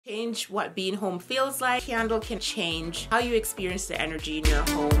change what being home feels like. Candle can change how you experience the energy in your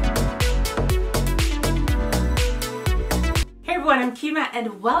home. Hey everyone, I'm Kima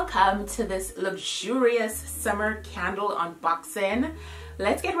and welcome to this luxurious summer candle unboxing.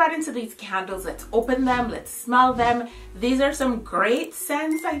 Let's get right into these candles. Let's open them, let's smell them. These are some great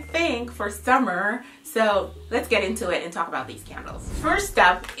scents, I think, for summer. So let's get into it and talk about these candles. First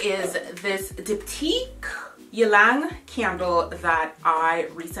up is this Diptyque Ylang candle that I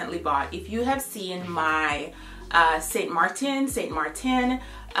recently bought. If you have seen my St Barth, and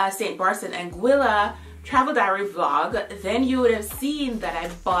Anguilla travel diary vlog, then you would have seen that I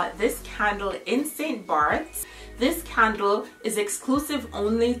bought this candle in St Barth. This candle is exclusive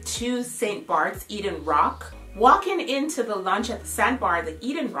only to St Barth's Eden Roc. Walking into the lunch at St Barth at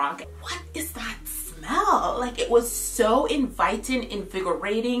Eden Roc, what is that smell? Like, it was so inviting,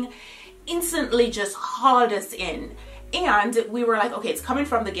 invigorating, instantly just hauled us in. And we were like, okay, it's coming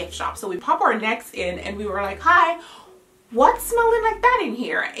from the gift shop. So we pop our necks in and we were like, hi, what's smelling like that in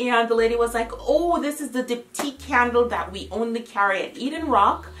here? And the lady was like, oh, this is the Diptyque candle that we only carry at Eden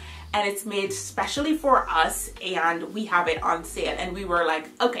Roc, and it's made specially for us and we have it on sale. And we were like,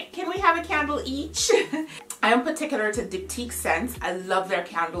 okay, can we have a candle each? I am particular to Diptyque scents. I love their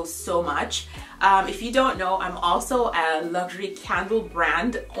candles so much. If you don't know, I'm also a luxury candle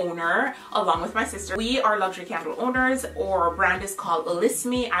brand owner along with my sister. We are luxury candle owners. Our brand is called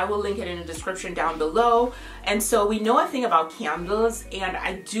Epitome. I will link it in the description down below. And so we know a thing about candles, and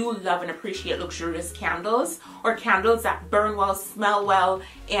I do love and appreciate luxurious candles, or candles that burn well, smell well,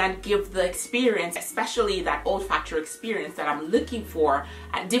 and give the experience, especially that olfactory experience that I'm looking for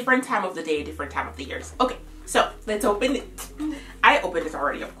at different time of the day, different time of the years. Okay. So let's open it. I opened it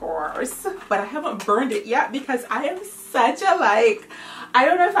already, of course, but I haven't burned it yet because I am such a I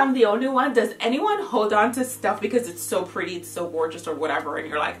don't know if I'm the only one. Does anyone hold on to stuff because it's so pretty, it's so gorgeous or whatever, and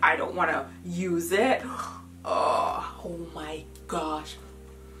you're like, I don't want to use it? Oh my gosh.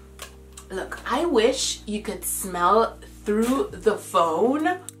 Look, I wish you could smell through the phone.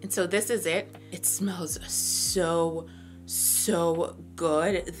 And so this is it. It smells so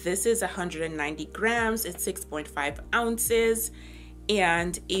good. This is 190 grams. It's 6.5 ounces.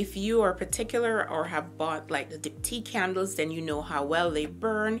 And if you are particular or have bought like the Diptyque candles, then you know how well they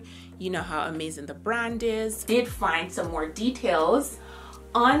burn. You know how amazing the brand is. Did find some more details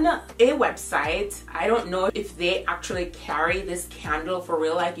on a website. I don't know if they actually carry this candle for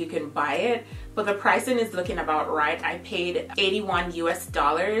real, like you can buy it, but the pricing is looking about right. I paid $81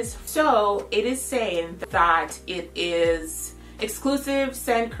 US. So it is saying that it is exclusive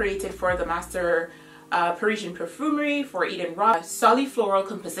scent created for the master Parisian perfumery for Eden Roc, solid floral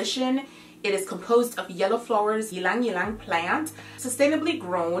composition. It is composed of yellow flowers, ylang-ylang plant, sustainably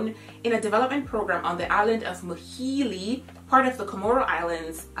grown in a development program on the island of Muhili, part of the Comoro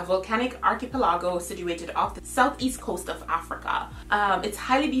Islands, a volcanic archipelago situated off the southeast coast of Africa. It's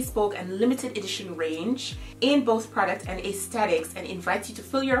highly bespoke and limited edition range in both product and aesthetics, and invites you to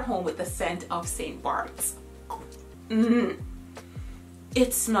fill your home with the scent of St Barth's.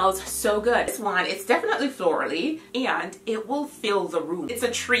 It smells so good. This one, it's definitely florally and it will fill the room. It's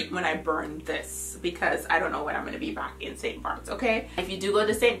a treat when I burn this because I don't know when I'm going to be back in St Barth's, okay? If you do go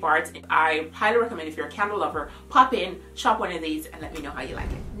to St Barth's, I highly recommend, if you're a candle lover, pop in, shop one of these, and let me know how you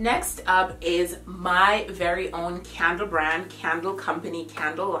like it. Next up is my very own candle brand, candle company,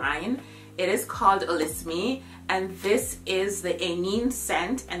 candle line. It is called Epitome, and this is the Anine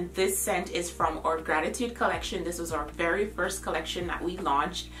scent, and this scent is from our Gratitude collection. This was our very first collection that we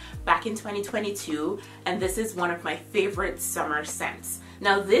launched back in 2022, and this is one of my favorite summer scents.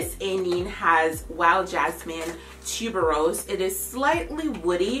 Now this Anine has wild jasmine, tuberose. It is slightly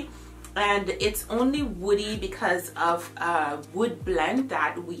woody, and it's only woody because of a wood blend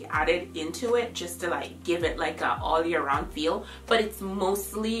that we added into it just to like give it like a all year round feel, but it's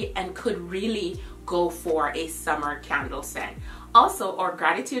mostly and could really go for a summer candle scent. Also, our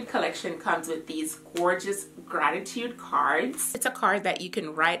Gratitude collection comes with these gorgeous gratitude cards. It's a card that you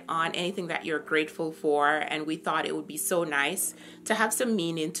can write on anything that you're grateful for, and we thought it would be so nice to have some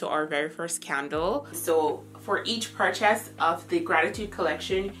meaning to our very first candle. So for each purchase of the Gratitude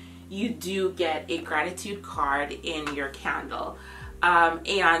collection, you do get a gratitude card in your candle.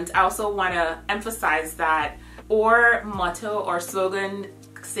 And I also want to emphasize that our motto or slogan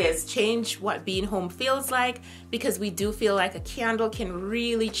says change what being home feels like, because we do feel like a candle can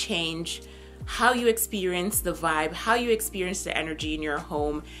really change how you experience the vibe, how you experience the energy in your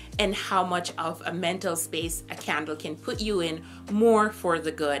home, and how much of a mental space a candle can put you in more for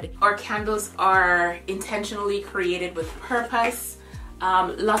the good. Our candles are intentionally created with purpose.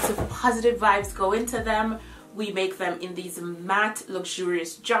 Lots of positive vibes go into them. We make them in these matte,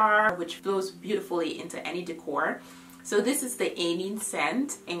 luxurious jar, which flows beautifully into any decor. So this is the Eden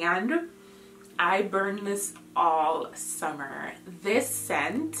scent, and I burn this all summer. This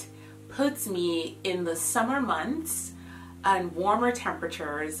scent puts me in the summer months and warmer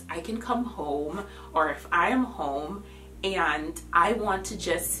temperatures. I can come home, or if I am home and I want to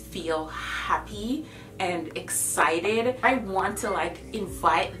just feel happy and excited, I want to like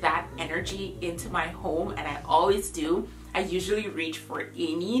invite that energy into my home, and I always do. I usually reach for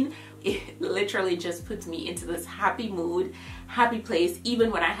Eden. It literally just puts me into this happy mood, happy place.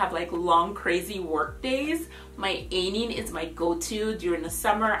 Even when I have like long crazy work days, my Eden is my go-to during the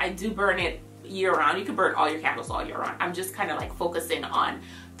summer. I do burn it year round. You can burn all your candles all year round. I'm just kind of like focusing on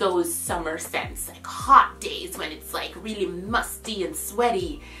those summer scents, like hot days when it's like really musty and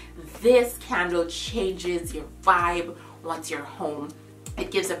sweaty. This candle changes your vibe once you're home. It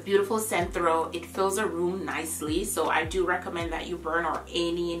gives a beautiful scent throw. It fills a room nicely. So I do recommend that you burn our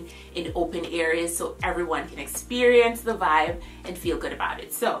Eden in open areas so everyone can experience the vibe and feel good about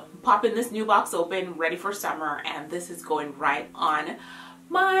it. So I'm popping this new box open, ready for summer, and this is going right on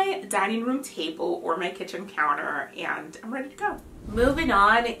my dining room table or my kitchen counter, and I'm ready to go. Moving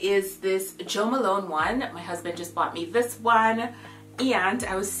on is this Jo Malone one. My husband just bought me this one, and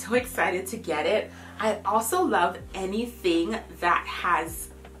I was so excited to get it. I also love anything that has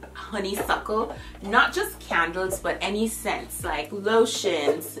honeysuckle, not just candles, but any scents like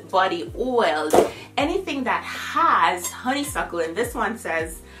lotions, body oils, anything that has honeysuckle. And this one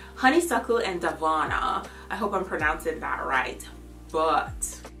says honeysuckle and davana. I hope I'm pronouncing that right.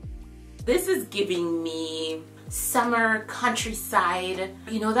 But this is giving me summer countryside,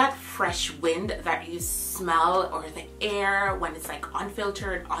 you know, that fresh wind that you smell, or the air when it's like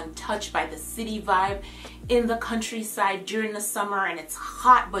unfiltered, untouched by the city vibe, in the countryside during the summer, and it's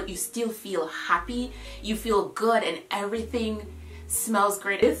hot but you still feel happy, you feel good, and everything smells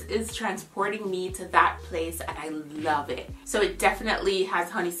great. This is transporting me to that place, and I love it. So it definitely has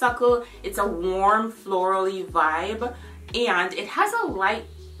honeysuckle. It's a warm florally vibe, and it has a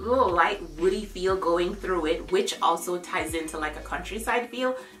little light woody feel going through it, which also ties into like a countryside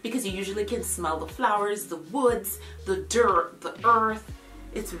feel, because you usually can smell the flowers, the woods, the dirt, the earth.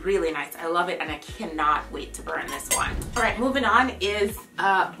 It's really nice. I love it, and I cannot wait to burn this one. All right, moving on is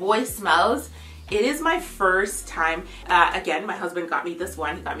Boy Smells. It is my first time. Again, my husband got me this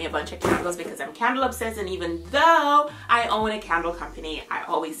one. He got me a bunch of candles because I'm candle obsessed, and even though I own a candle company, I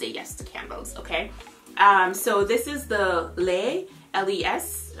always say yes to candles, okay? So this is the Les,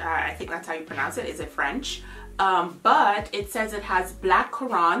 L-E-S, I think that's how you pronounce it. Is it French? But it says it has black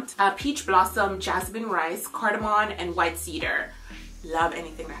currant, peach blossom, jasmine rice, cardamom, and white cedar. Love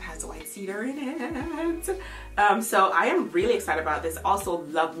anything that has white cedar in it. So I am really excited about this. Also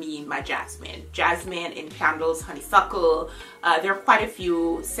love me my jasmine. Jasmine in candles, honeysuckle. There are quite a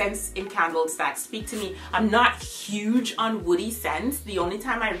few scents in candles that speak to me. I'm not huge on woody scents. The only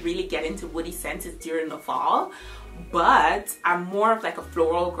time I really get into woody scents is during the fall. But I'm more of like a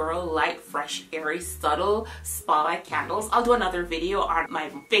floral girl, light, fresh, airy, subtle spa-like candles. I'll do another video on my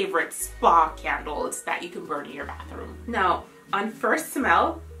favorite spa candles that you can burn in your bathroom. Now, on first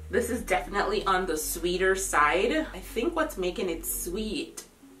smell, this is definitely on the sweeter side. I think what's making it sweet,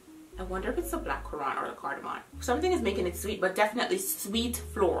 I wonder if it's the black currant or the cardamom. Something is making it sweet, but definitely sweet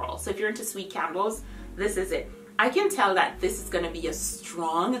floral. So if you're into sweet candles, this is it. I can tell that this is gonna be a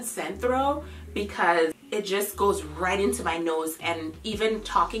strong scent throw because it just goes right into my nose, and even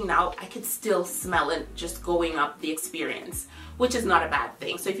talking now, I can still smell it just going up the experience, which is not a bad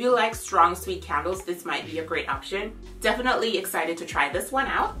thing. So if you like strong sweet candles, this might be a great option. Definitely excited to try this one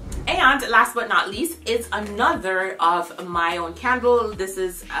out. And last but not least is another of my own candle. This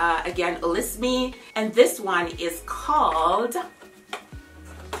is again Elisme, and this one is called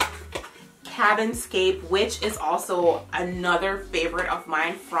Cabinscape, which is also another favorite of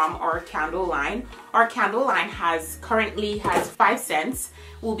mine from our candle line. Our candle line currently has 5 scents.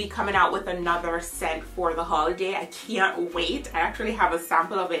 We'll be coming out with another scent for the holiday. I can't wait. I actually have a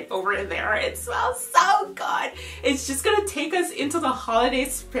sample of it over there. It smells so good. It's just gonna take us into the holiday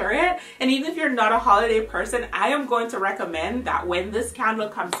spirit. And even if you're not a holiday person, I am going to recommend that when this candle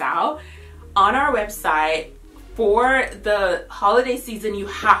comes out on our website, for the holiday season, you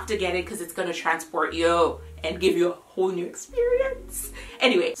have to get it because it's going to transport you and give you a whole new experience.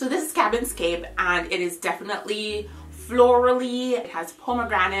 Anyway, so this is Cabinscape, and it is definitely florally. It has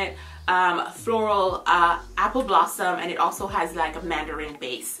pomegranate, floral, apple blossom, and it also has like a mandarin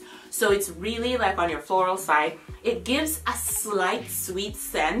base. So it's really like on your floral side. It gives a slight sweet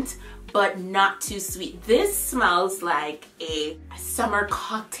scent, but not too sweet. This smells like a summer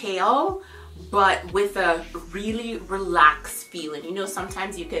cocktail, but with a really relaxed feeling. You know,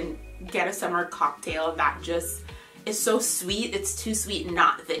 sometimes you can get a summer cocktail that just is so sweet, it's too sweet.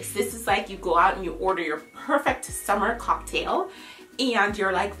 Not this. This is like you go out and you order your perfect summer cocktail and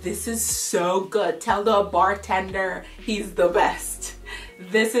you're like, this is so good. Tell the bartender he's the best.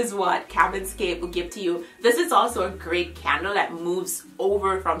 This is what Cabinscape will give to you. This is also a great candle that moves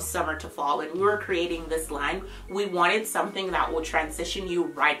over from summer to fall. When we were creating this line, we wanted something that will transition you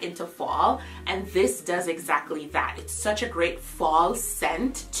right into fall, and this does exactly that. It's such a great fall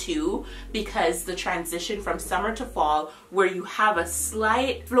scent too, because the transition from summer to fall, where you have a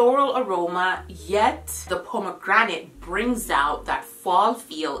slight floral aroma, yet the pomegranate brings out that fall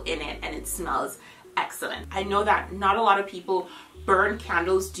feel in it, and it smells excellent. I know that not a lot of people burn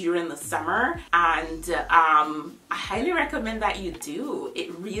candles during the summer, and I highly recommend that you do.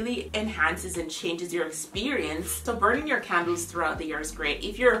 It really enhances and changes your experience. So burning your candles throughout the year is great.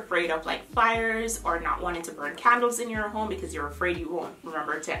 If you're afraid of like fires or not wanting to burn candles in your home because you're afraid you won't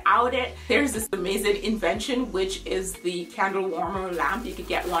remember to out it, there's this amazing invention, which is the candle warmer lamp. You could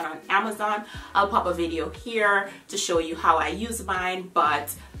get one on Amazon. I'll pop a video here to show you how I use mine,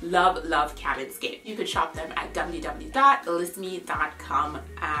 but love Cabinscape. You could shop them at www.listme.com,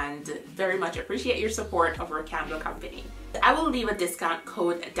 and very much appreciate your support of our candle company. I will leave a discount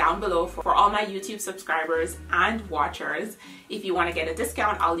code down below for all my YouTube subscribers and watchers. If you want to get a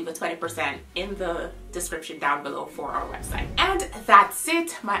discount, I'll leave a 20% in the description down below for our website. And that's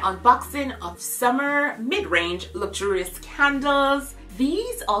it, my unboxing of summer mid-range luxurious candles.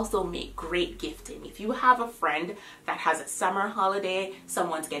 These also make great gifting. If you have a friend that has a summer holiday,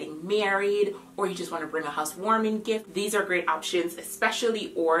 someone's getting married, or you just want to bring a housewarming gift, these are great options,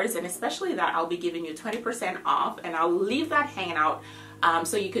 especially ours, and especially that I'll be giving you 20% off, and I'll leave that hanging out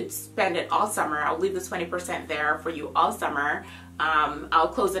so you could spend it all summer. I'll leave the 20% there for you all summer. I'll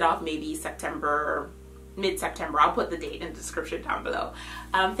close it off maybe mid-September. I'll put the date in the description down below.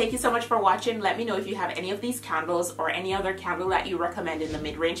 Thank you so much for watching. Let me know if you have any of these candles or any other candle that you recommend in the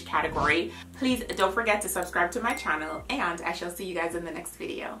mid-range category. Please don't forget to subscribe to my channel, and I shall see you guys in the next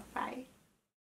video. Bye.